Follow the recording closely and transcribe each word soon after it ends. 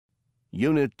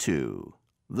Unit 2,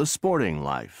 The Sporting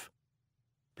Life.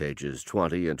 Pages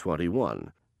 20 and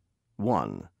 21.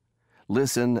 1.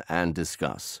 Listen and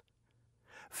discuss.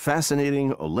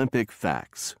 Fascinating Olympic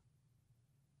facts.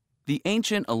 The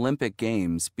ancient Olympic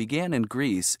Games began in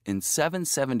Greece in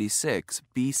 776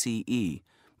 BCE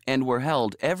and were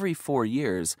held every 4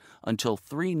 years until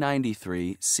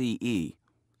 393 CE.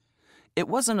 It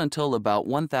wasn't until about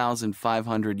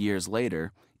 1,500 years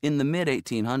later, in the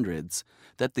mid-1800s,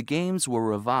 that the Games were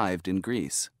revived in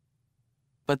Greece.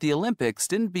 But the Olympics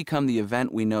didn't become the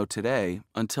event we know today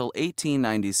until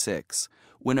 1896,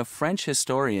 when a French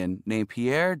historian named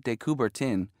Pierre de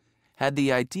Coubertin had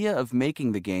the idea of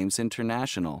making the Games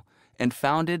international and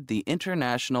founded the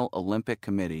International Olympic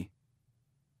Committee.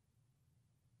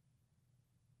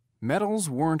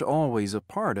 Medals weren't always a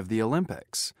part of the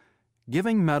Olympics.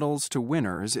 Giving medals to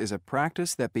winners is a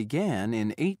practice that began in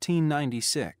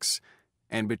 1896,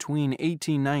 and between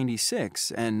 1896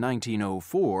 and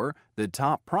 1904, the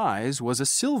top prize was a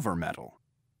silver medal.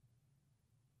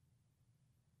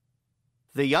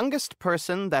 The youngest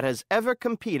person that has ever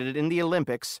competed in the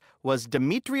Olympics was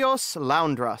Dimitrios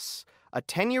Laundras, a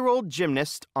 10-year-old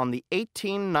gymnast on the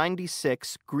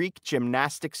 1896 Greek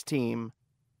gymnastics team.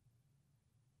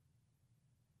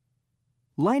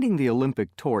 Lighting the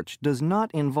Olympic torch does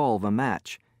not involve a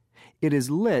match. It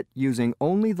is lit using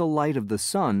only the light of the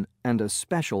sun and a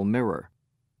special mirror.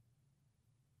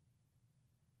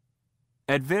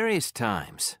 At various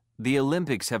times, the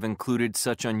Olympics have included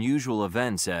such unusual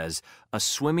events as a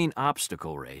swimming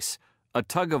obstacle race, a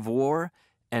tug-of-war,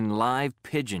 and live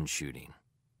pigeon shooting.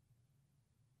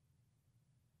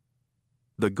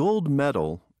 The gold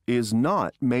medal is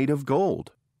not made of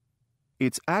gold.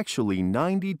 It's actually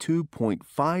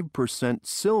 92.5%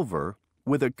 silver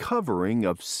with a covering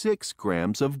of 6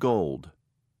 grams of gold.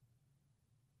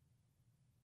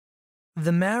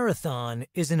 The marathon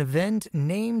is an event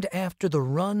named after the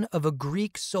run of a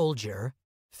Greek soldier,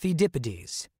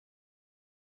 Phidippides.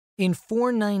 In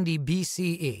 490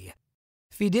 BCE,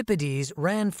 Phidippides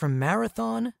ran from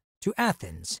Marathon to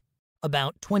Athens,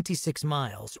 about 26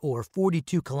 miles or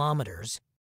 42 kilometers,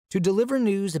 to deliver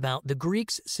news about the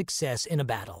Greeks' success in a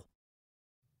battle.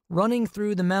 Running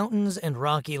through the mountains and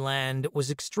rocky land was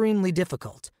extremely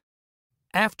difficult.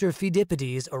 After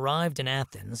Phidippides arrived in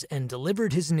Athens and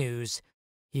delivered his news,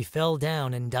 he fell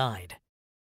down and died.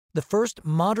 The first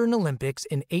modern Olympics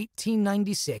in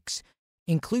 1896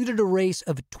 included a race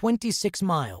of 26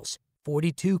 miles,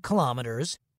 42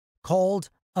 kilometers, called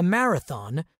a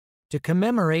marathon to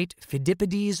commemorate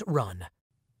Phidippides' run.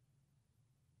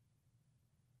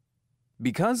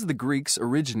 Because the Greeks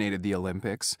originated the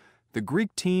Olympics, the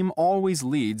Greek team always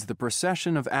leads the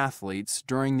procession of athletes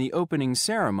during the opening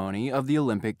ceremony of the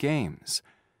Olympic Games.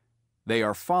 They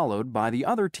are followed by the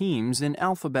other teams in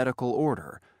alphabetical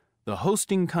order. The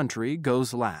hosting country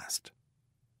goes last.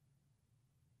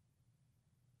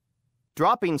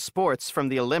 Dropping sports from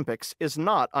the Olympics is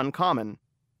not uncommon.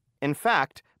 In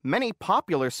fact, many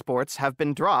popular sports have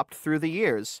been dropped through the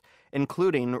years,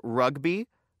 including rugby,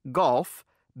 golf,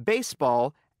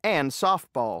 baseball, and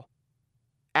softball.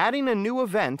 Adding a new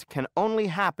event can only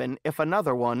happen if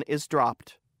another one is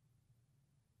dropped.